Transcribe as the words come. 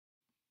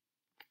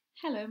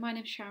Hello, my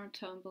name is Sharon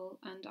Turnbull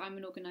and I'm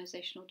an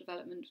Organisational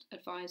Development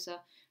Advisor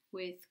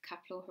with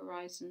Capital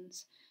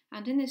Horizons.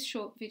 And in this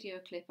short video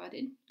clip, I'd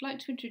like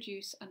to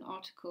introduce an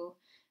article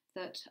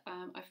that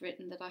I've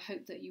written that I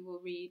hope that you will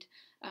read,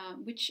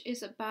 which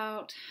is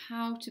about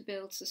how to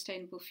build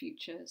sustainable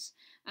futures,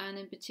 and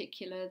in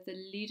particular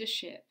the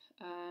leadership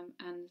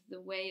and the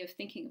way of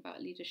thinking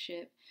about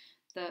leadership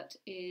that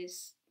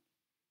is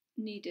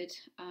needed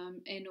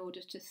in order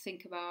to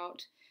think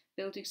about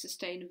building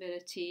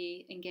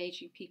sustainability,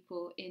 engaging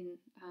people in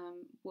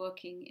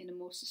working in a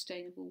more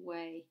sustainable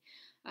way.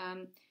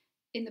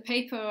 In the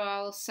paper,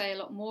 I'll say a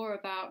lot more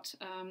about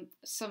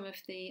some of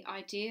the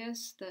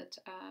ideas that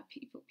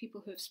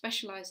people who have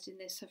specialised in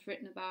this have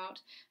written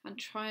about, and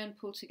try and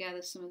pull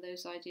together some of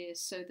those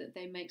ideas so that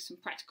they make some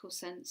practical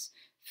sense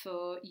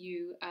for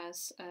you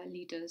as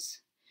leaders.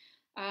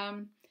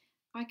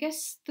 I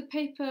guess the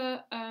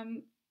paper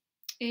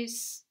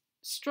is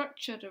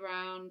structured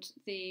around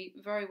the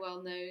very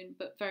well known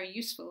but very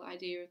useful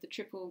idea of the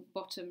triple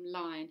bottom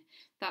line.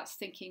 That's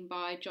thinking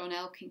by John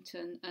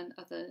Elkington and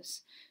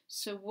others.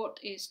 So what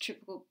is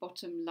triple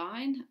bottom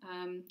line?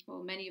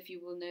 Well, many of you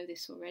will know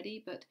this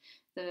already, but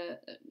the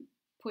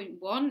point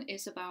one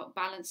is about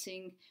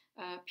balancing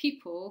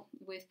people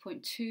with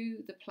point two,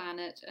 the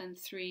planet, and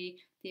three,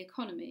 the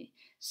economy.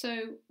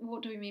 So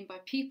what do we mean by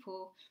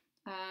people?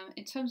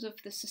 In terms of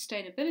the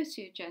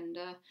sustainability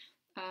agenda,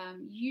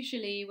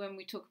 usually when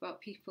we talk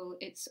about people,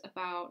 it's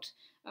about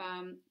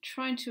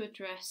trying to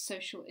address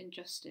social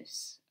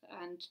injustice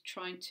and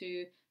trying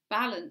to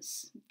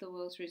balance the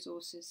world's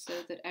resources so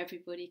that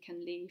everybody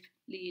can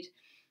lead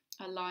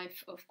a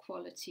life of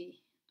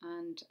quality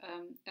and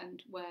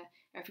where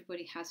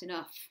everybody has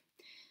enough.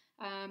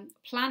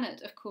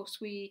 Planet, of course,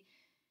 we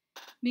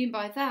mean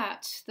by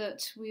that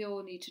we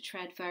all need to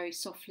tread very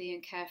softly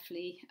and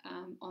carefully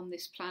on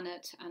this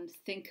planet and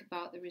think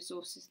about the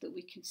resources that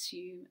we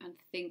consume, and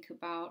think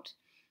about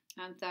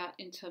that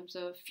in terms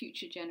of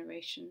future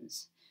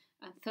generations.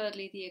 And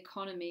thirdly, the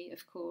economy,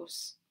 of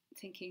course,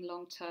 thinking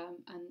long term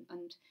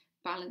and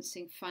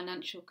balancing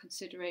financial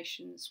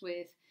considerations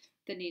with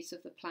the needs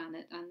of the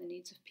planet and the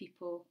needs of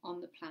people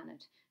on the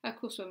planet. Of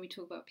course, when we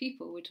talk about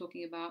people, we're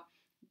talking about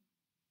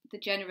the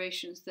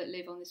generations that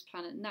live on this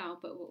planet now,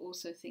 but we're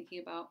also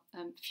thinking about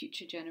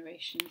future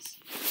generations.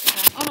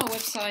 On our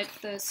website,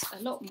 there's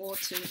a lot more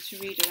to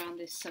read around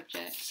this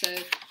subject. So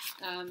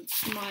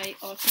my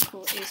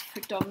article is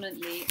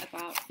predominantly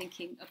about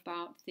thinking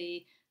about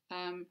the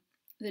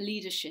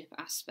leadership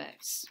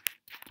aspects.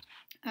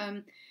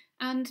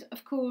 And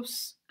of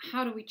course,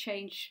 how do we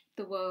change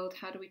the world?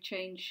 How do we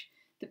change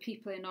the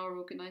people in our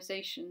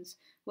organisations?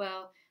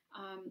 Well,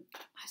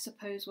 I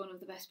suppose one of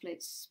the best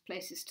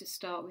places to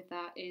start with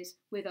that is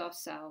with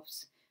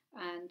ourselves.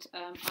 And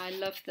I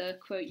love the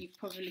quote, you've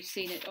probably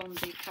seen it on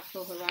the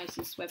Capital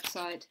Horizons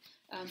website,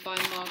 by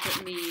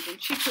Margaret Mead.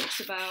 And she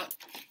talks about,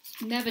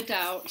 never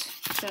doubt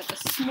that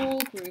a small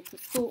group of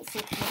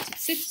thoughtful, committed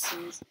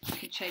citizens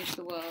can change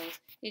the world.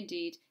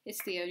 Indeed,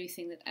 it's the only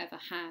thing that ever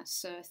has.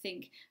 So I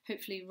think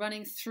hopefully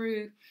running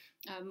through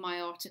my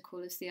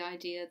article is the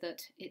idea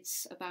that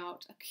it's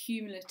about a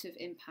cumulative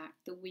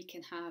impact that we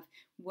can have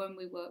when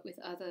we work with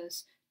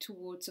others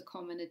towards a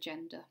common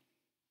agenda.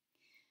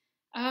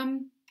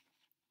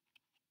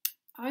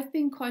 I've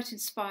been quite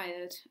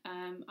inspired.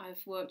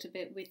 I've worked a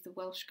bit with the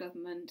Welsh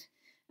Government,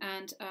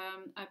 and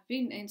I've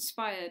been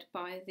inspired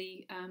by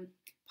the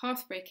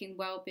Pathbreaking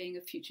Wellbeing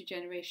of Future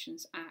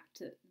Generations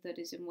Act that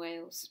is in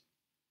Wales.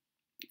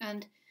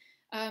 And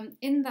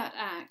in that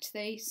act,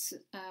 they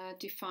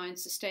define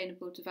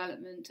sustainable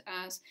development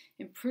as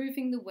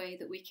improving the way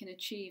that we can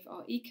achieve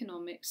our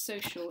economic,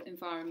 social,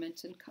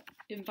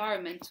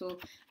 environmental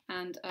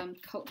and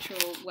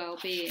cultural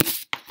well-being.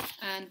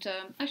 And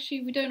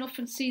actually, we don't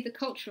often see the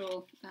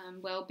cultural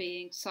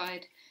well-being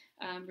side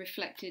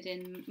reflected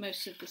in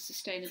most of the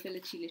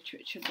sustainability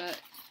literature, but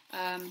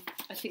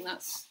I think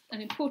that's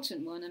an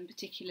important one, and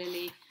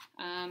particularly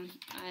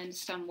I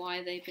understand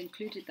why they've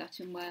included that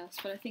in Wales,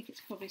 but I think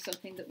it's probably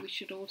something that we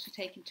should also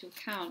take into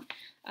account,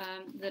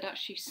 that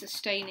actually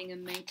sustaining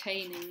and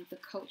maintaining the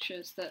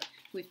cultures that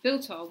we've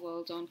built our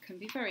world on can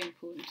be very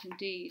important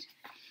indeed.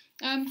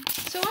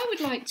 So I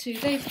would like to,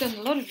 they've done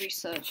a lot of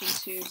research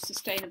into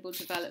sustainable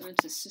development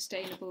and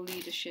sustainable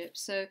leadership.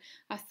 So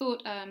I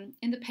thought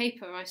in the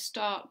paper I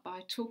start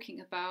by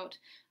talking about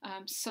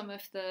some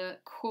of the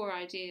core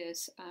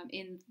ideas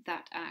in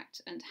that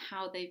act and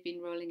how they've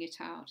been rolling it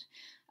out.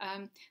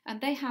 And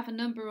they have a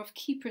number of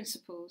key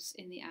principles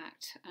in the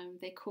act.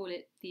 They call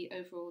it the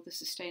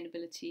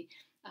sustainability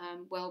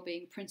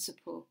well-being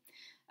principle.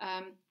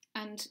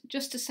 And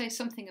just to say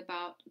something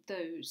about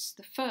those,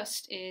 the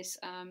first is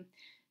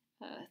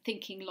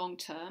thinking long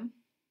term.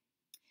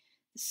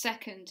 The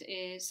second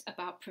is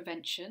about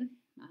prevention,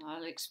 and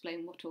I'll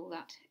explain what all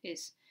that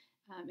is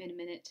in a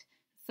minute.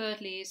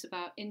 Thirdly is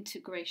about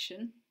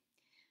integration,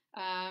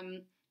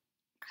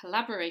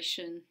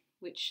 collaboration,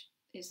 which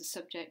is the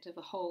subject of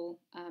a whole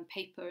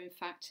paper, in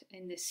fact,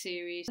 in this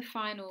series. The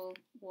final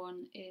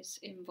one is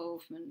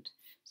involvement.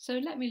 So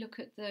let me look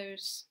at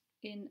those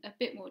in a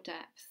bit more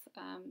depth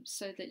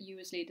so that you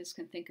as leaders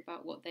can think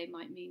about what they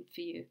might mean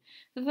for you.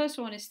 The first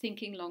one is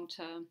thinking long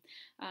term.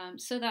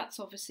 So that's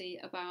obviously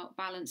about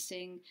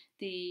balancing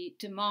the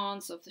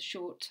demands of the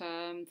short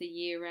term, the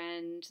year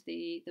end,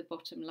 the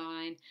bottom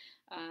line,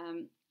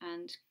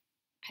 and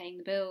paying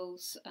the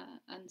bills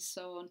and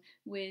so on,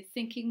 with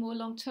thinking more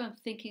long term,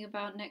 thinking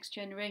about next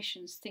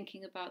generations,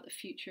 thinking about the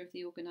future of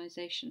the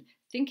organisation,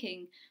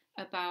 thinking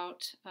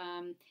about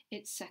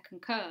its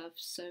second curve.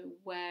 So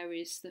where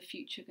is the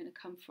future going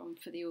to come from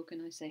for the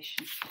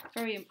organisation?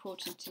 Very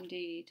important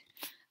indeed.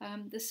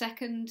 The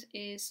second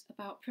is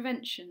about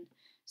prevention.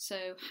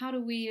 So how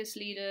do we as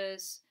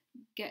leaders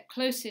get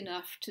close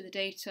enough to the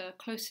data,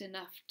 close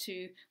enough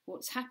to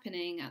what's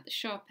happening at the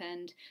sharp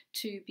end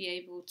to be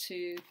able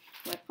to,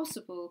 where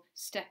possible,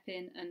 step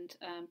in and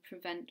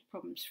prevent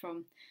problems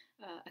from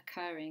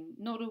occurring.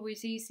 Not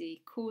always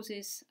easy.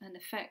 Causes and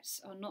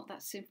effects are not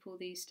that simple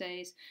these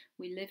days.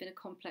 We live in a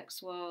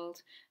complex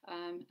world,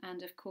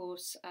 and of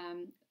course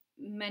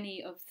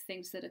many of the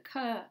things that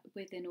occur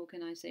within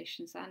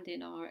organisations and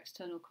in our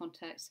external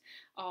context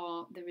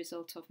are the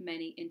result of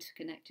many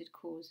interconnected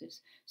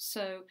causes.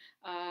 So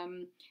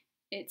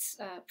it's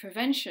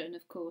prevention,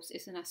 of course,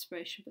 is an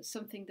aspiration, but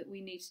something that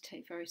we need to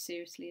take very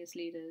seriously as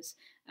leaders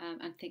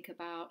and think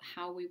about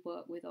how we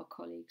work with our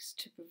colleagues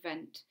to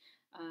prevent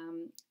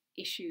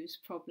issues,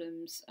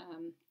 problems,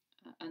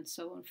 and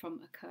so on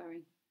from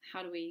occurring.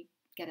 How do we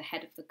get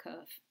ahead of the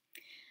curve?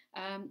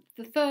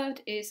 The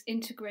third is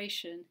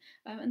integration,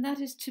 and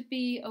that is to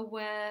be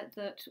aware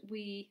that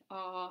we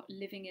are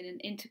living in an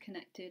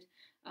interconnected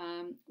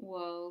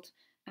world,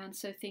 and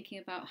so thinking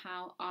about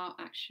how our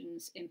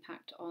actions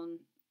impact on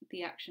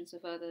the actions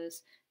of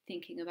others,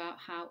 thinking about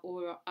how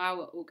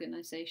our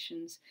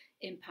organisations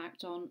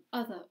impact on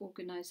other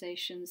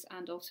organisations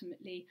and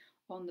ultimately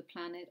on the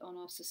planet, on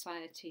our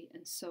society,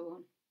 and so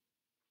on.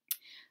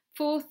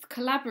 Fourth,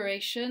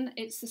 collaboration.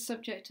 It's the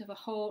subject of a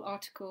whole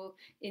article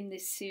in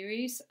this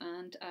series,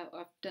 and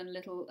I've done a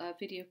little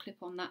video clip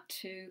on that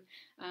too.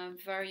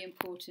 Very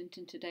important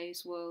in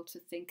today's world to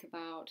think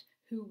about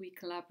who we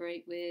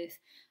collaborate with,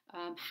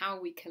 how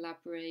we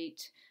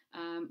collaborate,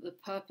 the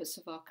purpose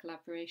of our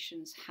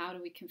collaborations, how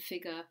do we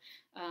configure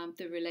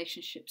the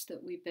relationships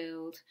that we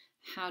build,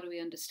 how do we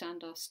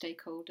understand our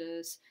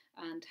stakeholders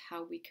and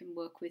how we can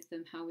work with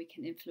them, how we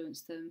can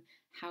influence them,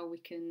 how we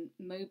can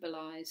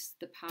mobilise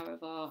the power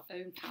of our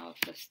own power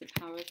plus the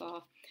power of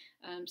our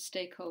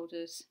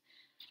stakeholders.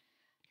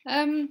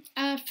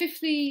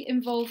 Fifthly,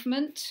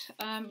 involvement.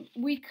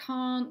 We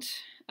can't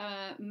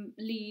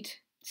lead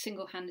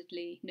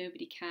single-handedly,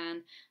 nobody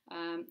can.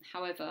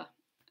 However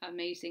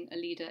amazing a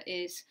leader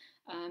is,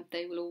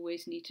 they will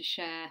always need to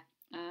share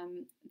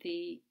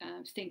the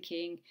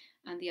thinking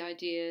and the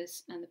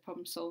ideas and the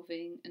problem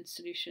solving and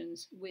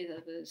solutions with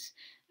others.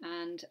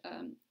 And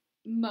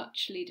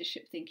much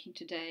leadership thinking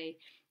today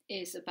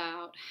is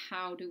about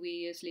how do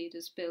we as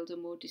leaders build a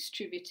more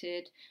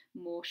distributed,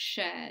 more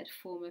shared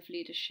form of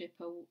leadership,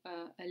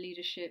 a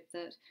leadership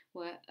that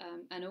where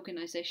an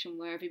organisation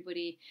where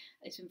everybody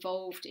is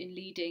involved in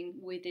leading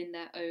within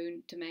their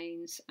own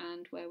domains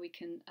and where we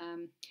can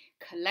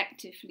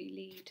collectively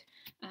lead.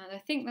 And I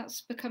think that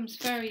becomes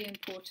very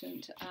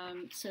important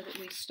so that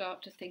we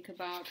start to think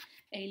about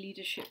a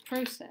leadership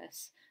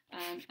process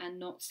and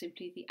not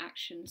simply the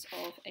actions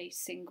of a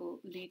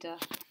single leader.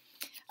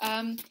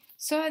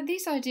 So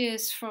these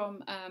ideas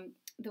from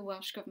the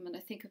Welsh Government I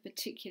think are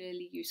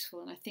particularly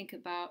useful, and I think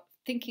about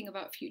thinking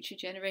about future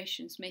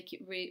generations makes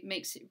it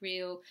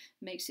real,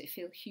 makes it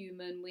feel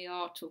human. We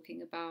are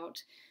talking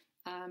about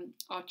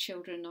our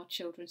children, our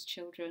children's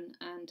children,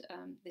 and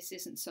this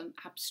isn't some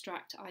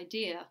abstract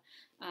idea.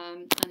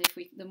 And if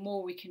the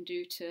more we can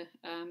do to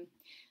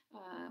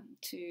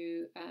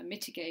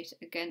mitigate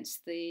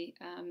against the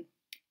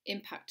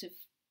impact of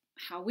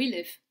how we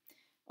live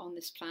on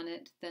this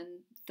planet, then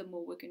the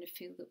more we're going to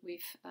feel that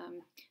we've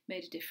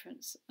made a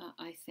difference,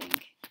 I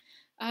think.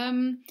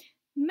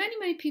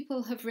 Many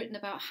people have written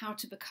about how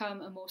to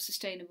become a more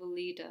sustainable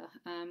leader,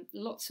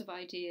 lots of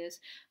ideas,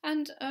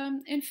 and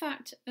in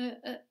fact,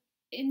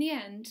 in the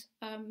end,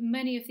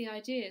 many of the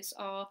ideas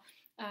are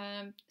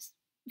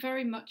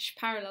very much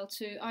parallel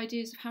to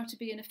ideas of how to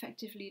be an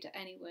effective leader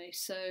anyway.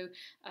 So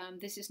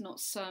this is not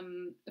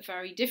some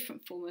very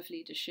different form of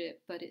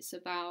leadership, but it's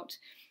about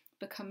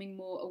becoming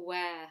more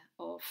aware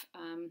of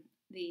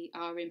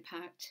our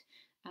impact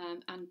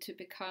and to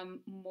become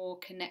more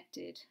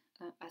connected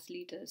as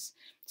leaders.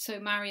 So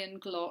Marion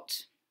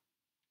Glott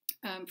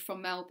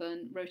from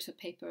Melbourne wrote a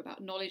paper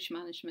about knowledge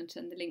management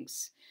and the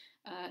links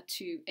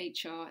to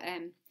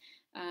HRM.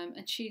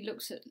 And she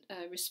looks at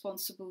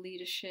responsible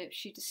leadership.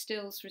 She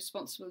distills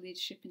responsible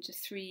leadership into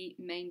three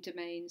main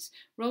domains: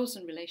 roles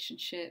and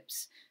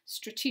relationships,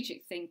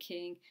 strategic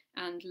thinking,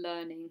 and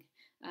learning.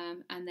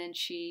 And then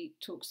she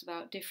talks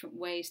about different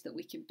ways that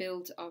we can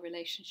build our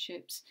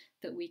relationships,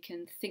 that we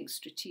can think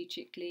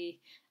strategically,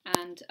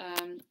 and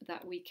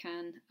that we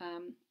can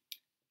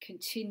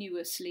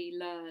continuously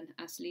learn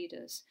as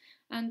leaders.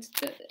 And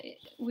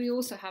we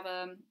also have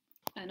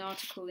an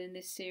article in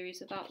this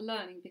series about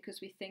learning,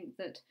 because we think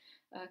that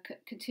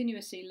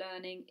continuously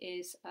learning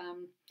is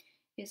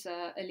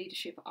a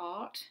leadership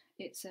art.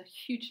 It's a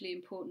hugely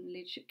important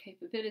leadership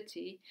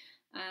capability,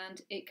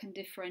 and it can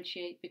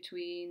differentiate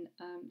between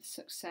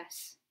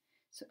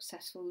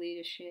successful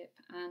leadership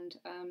and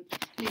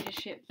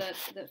leadership that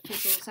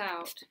fizzles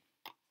out.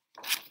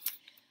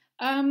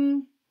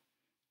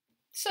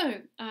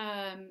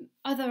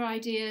 Other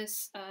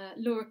ideas,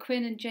 Laura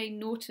Quinn and Jane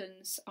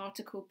Norton's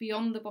article,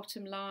 Beyond the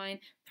Bottom Line,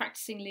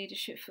 Practicing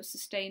Leadership for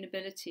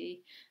Sustainability,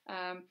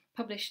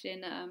 published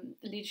in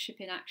Leadership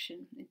in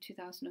Action in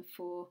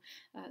 2004.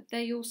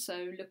 They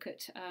also look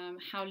at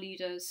how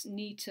leaders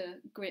need to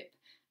grip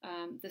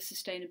the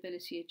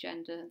sustainability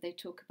agenda. They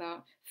talk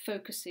about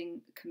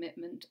focusing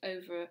commitment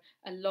over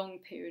a long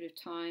period of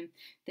time.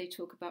 They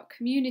talk about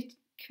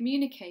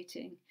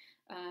communicating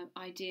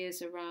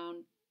ideas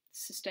around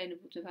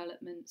sustainable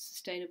development,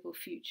 sustainable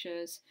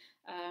futures,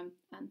 and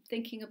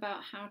thinking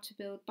about how to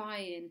build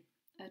buy-in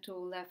at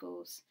all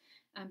levels,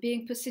 and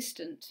being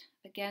persistent.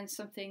 Again,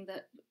 something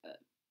that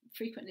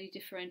frequently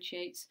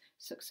differentiates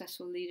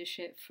successful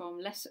leadership from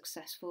less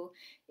successful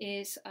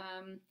is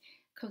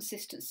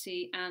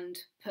consistency and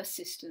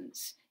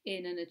persistence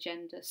in an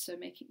agenda. So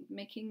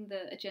making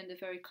the agenda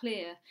very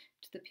clear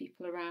to the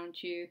people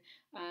around you,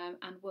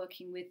 and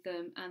working with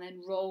them, and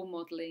then role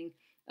modelling,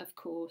 of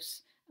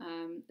course,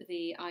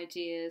 the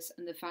ideas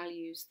and the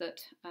values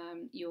that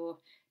you're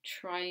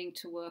trying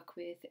to work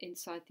with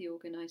inside the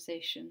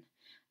organisation.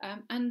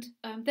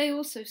 They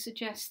also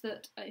suggest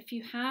that if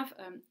you have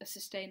a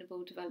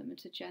sustainable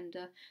development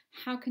agenda,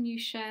 how can you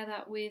share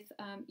that with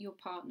your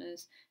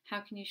partners?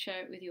 How can you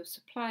share it with your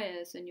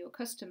suppliers and your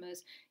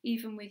customers,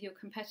 even with your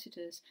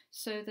competitors,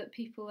 so that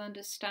people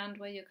understand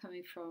where you're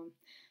coming from?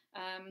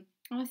 And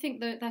I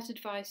think that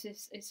advice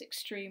is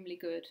extremely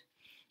good.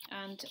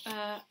 And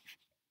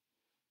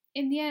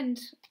in the end,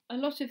 a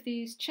lot of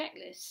these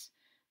checklists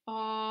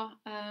are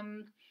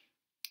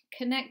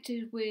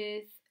connected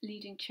with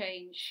leading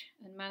change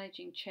and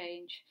managing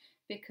change,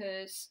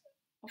 because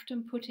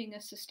often putting a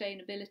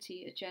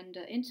sustainability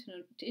agenda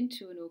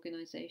into an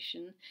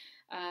organisation,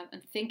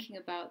 and thinking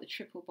about the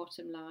triple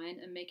bottom line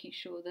and making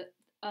sure that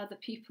other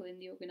people in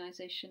the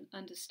organisation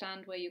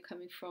understand where you're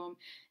coming from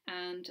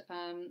and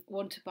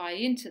want to buy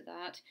into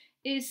that,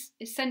 is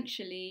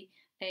essentially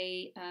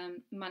a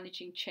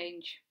managing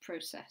change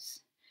process.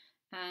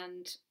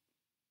 And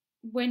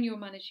when you're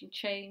managing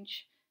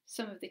change,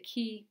 some of the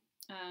key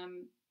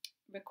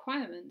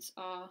requirements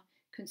are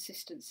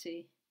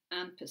consistency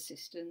and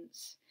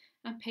persistence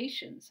and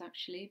patience,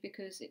 actually,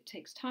 because it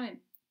takes time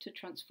to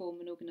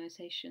transform an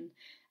organisation,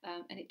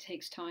 and it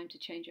takes time to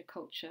change a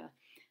culture.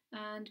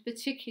 And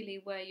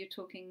particularly where you're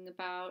talking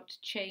about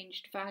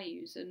changed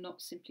values and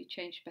not simply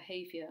changed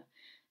behaviour.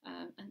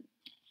 And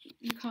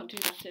you can't do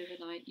that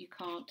overnight. You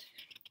can't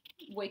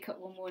wake up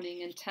one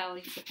morning and tell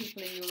the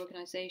people in your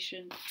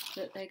organisation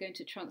that they're going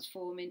to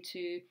transform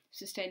into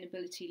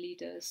sustainability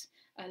leaders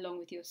along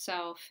with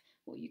yourself.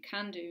 What you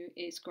can do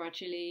is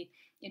gradually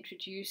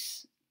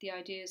introduce the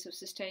ideas of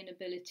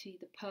sustainability,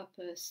 the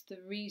purpose, the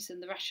reason,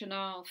 the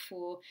rationale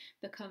for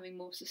becoming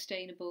more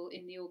sustainable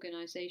in the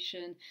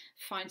organisation.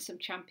 Find some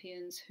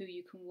champions who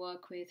you can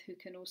work with, who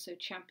can also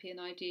champion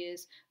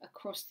ideas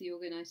across the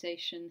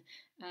organisation,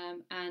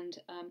 and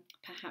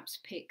perhaps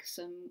pick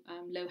some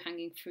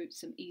low-hanging fruit,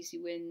 some easy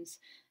wins,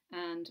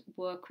 and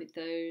work with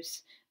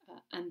those,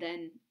 and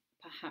then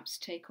perhaps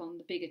take on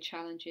the bigger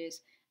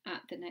challenges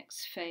at the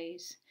next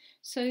phase.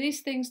 So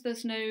these things,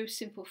 there's no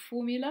simple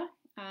formula,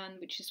 and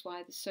which is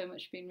why there's so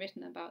much been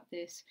written about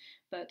this,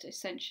 but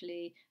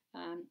essentially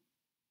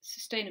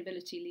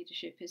sustainability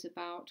leadership is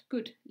about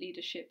good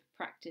leadership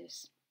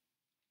practice.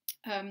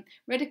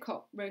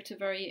 Redicott wrote a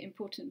very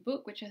important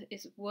book, which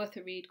is worth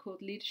a read,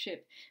 called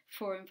Leadership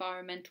for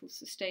Environmental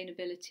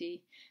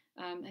Sustainability,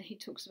 and he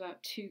talks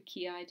about two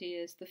key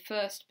ideas. The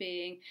first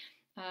being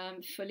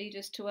for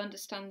leaders to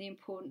understand the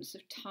importance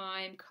of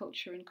time,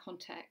 culture and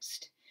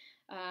context.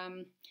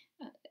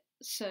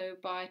 So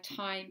by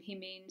time, he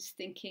means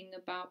thinking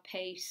about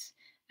pace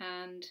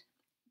and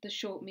the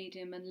short,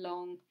 medium and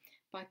long.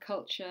 By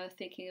culture,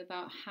 thinking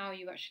about how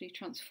you actually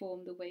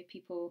transform the way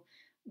people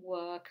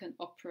work and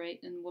operate,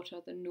 and what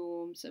are the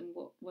norms and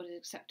what is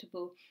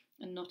acceptable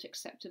and not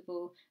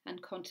acceptable.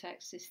 And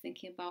context is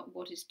thinking about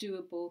what is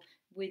doable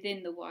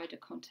within the wider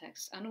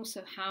context, and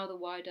also how the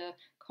wider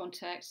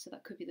context, so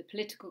that could be the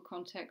political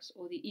context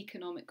or the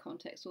economic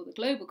context or the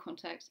global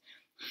context,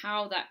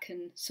 how that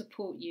can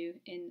support you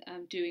in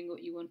doing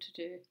what you want to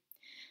do.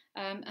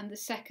 And the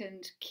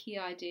second key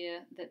idea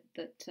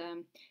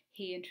that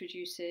he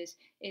introduces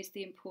is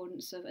the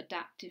importance of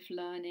adaptive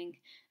learning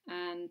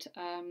and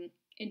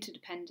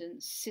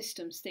interdependence,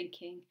 systems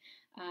thinking,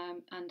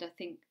 and I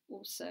think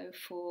also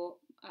for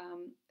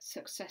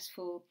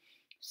successful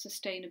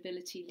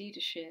sustainability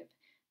leadership,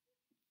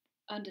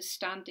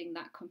 understanding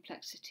that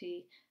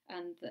complexity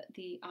and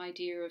the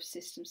idea of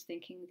systems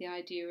thinking, the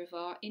idea of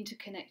our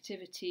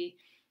interconnectivity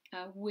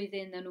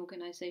within an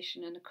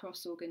organisation and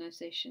across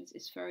organisations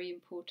is very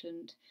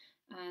important.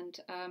 And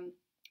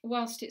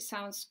whilst it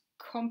sounds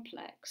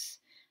complex,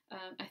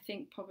 I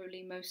think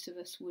probably most of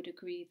us would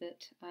agree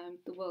that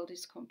the world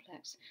is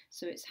complex.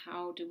 So it's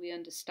how do we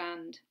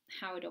understand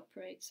how it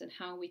operates and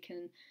how we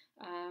can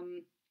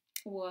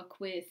work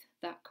with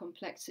that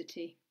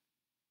complexity.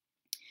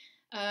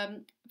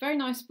 Very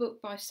nice book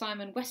by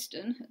Simon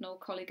Weston, an old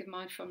colleague of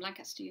mine from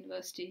Lancaster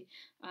University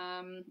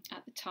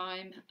at the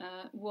time,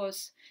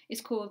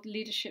 is called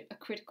Leadership, a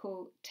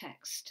Critical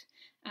Text.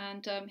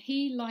 And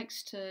he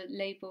likes to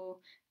label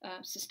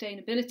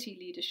sustainability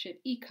leadership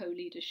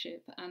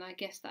eco-leadership, and I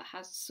guess that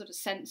has a sort of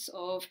sense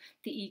of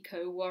the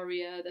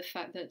eco-warrior, the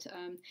fact that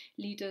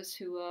leaders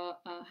who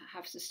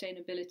have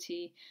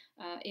sustainability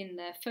in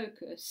their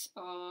focus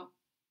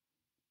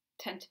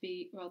tend to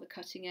be rather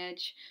cutting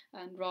edge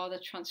and rather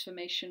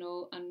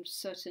transformational, and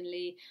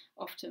certainly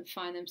often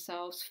find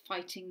themselves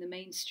fighting the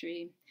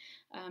mainstream.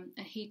 And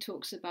he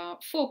talks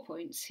about 4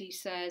 points. He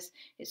says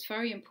it's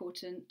very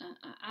important,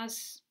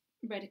 as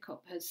Redicop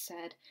has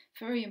said,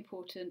 very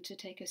important to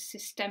take a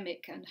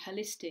systemic and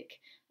holistic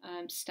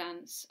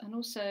stance, and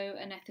also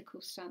an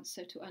ethical stance,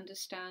 so to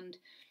understand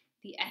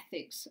the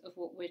ethics of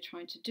what we're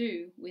trying to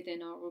do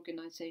within our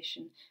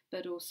organisation,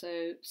 but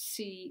also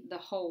see the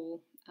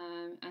whole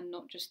and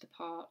not just the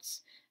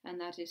parts, and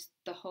that is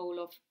the whole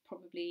of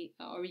probably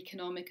our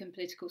economic and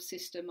political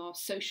system, our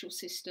social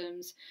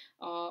systems,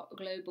 our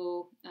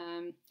global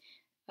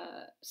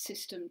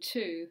system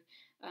too,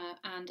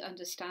 and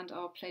understand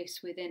our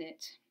place within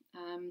it.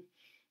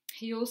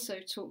 He also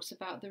talks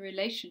about the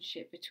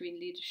relationship between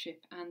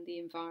leadership and the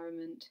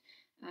environment,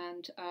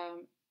 and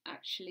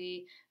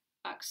actually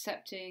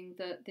accepting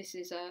that this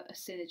is a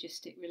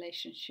synergistic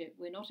relationship.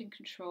 We're not in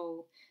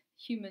control.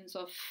 Humans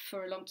have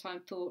for a long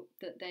time thought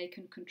that they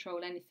can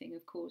control anything.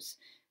 Of course,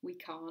 we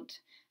can't.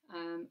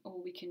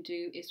 All we can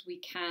do is we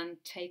can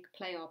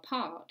play our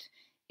part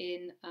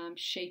in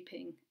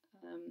shaping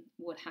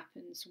what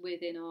happens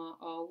within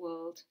our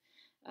world.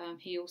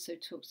 He also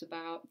talks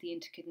about the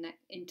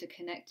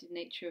interconnected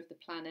nature of the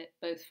planet,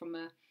 both from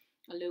a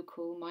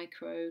local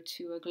micro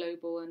to a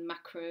global and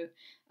macro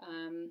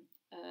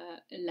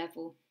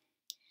level.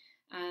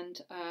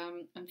 And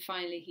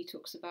finally, he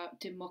talks about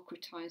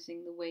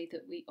democratizing the way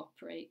that we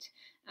operate.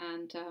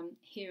 And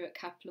here at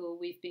Capital,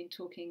 we've been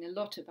talking a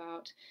lot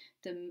about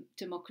the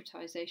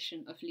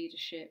democratization of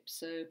leadership,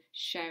 so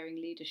sharing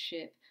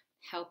leadership,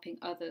 helping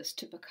others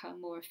to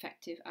become more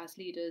effective as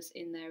leaders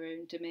in their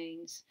own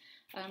domains.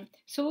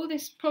 So all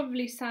this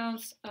probably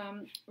sounds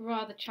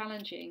rather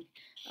challenging,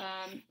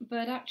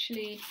 but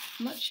actually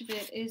much of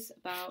it is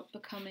about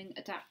becoming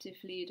adaptive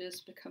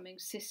leaders, becoming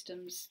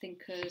systems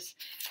thinkers,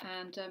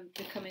 and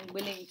becoming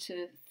willing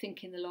to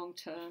think in the long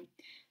term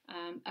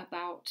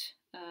about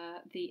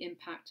the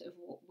impact of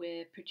what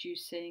we're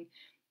producing,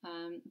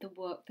 the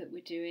work that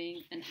we're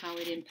doing, and how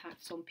it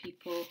impacts on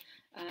people,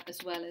 as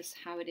well as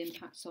how it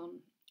impacts on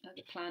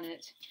the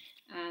planet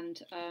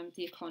and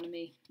the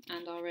economy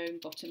and our own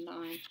bottom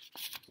line.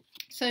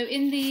 So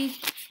in the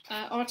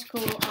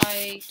article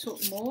I talk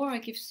more, I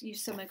give you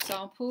some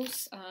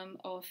examples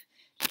of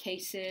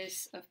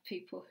cases of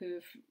people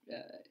who've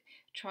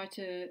tried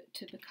to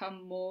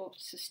become more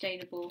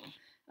sustainable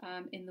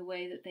in the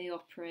way that they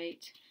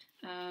operate.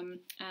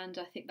 And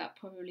I think that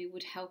probably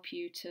would help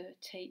you to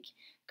take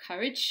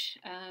courage.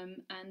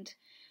 And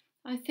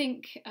I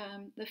think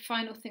the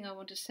final thing I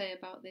want to say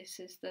about this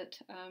is that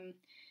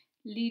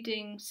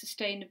leading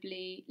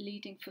sustainably,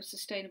 leading for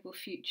sustainable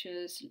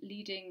futures,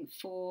 leading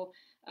for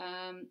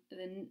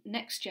the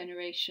next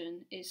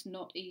generation is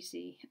not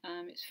easy.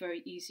 It's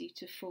very easy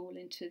to fall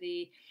into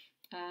the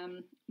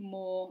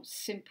more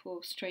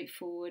simple,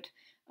 straightforward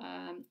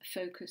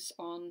focus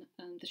on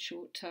the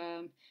short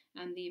term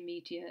and the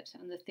immediate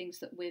and the things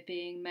that we're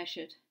being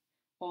measured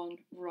on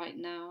right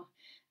now.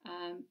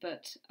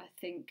 But I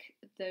think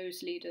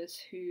those leaders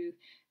who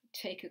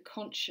take a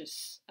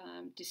conscious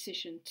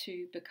decision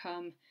to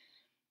become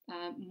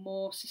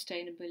more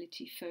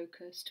sustainability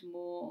focused,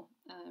 more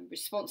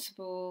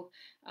responsible,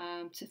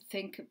 to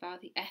think about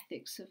the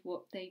ethics of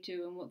what they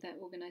do and what their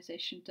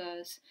organisation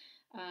does,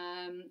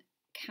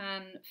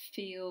 can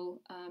feel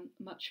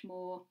much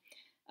more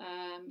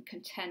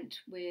content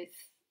with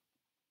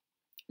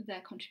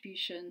their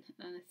contribution.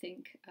 And I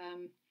think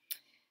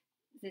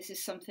this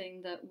is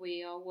something that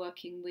we are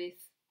working with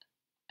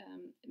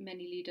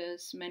many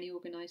leaders, many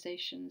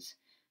organisations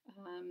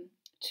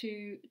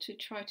to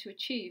try to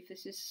achieve.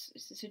 This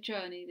is a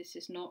journey. This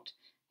is not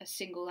a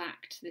single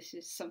act. This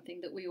is something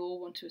that we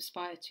all want to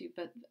aspire to,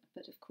 but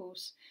of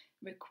course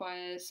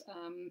requires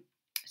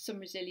some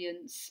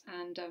resilience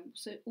and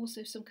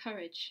also some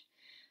courage.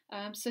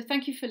 So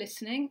thank you for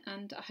listening,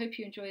 and I hope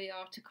you enjoy the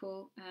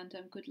article, and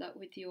good luck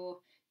with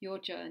your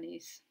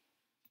journeys.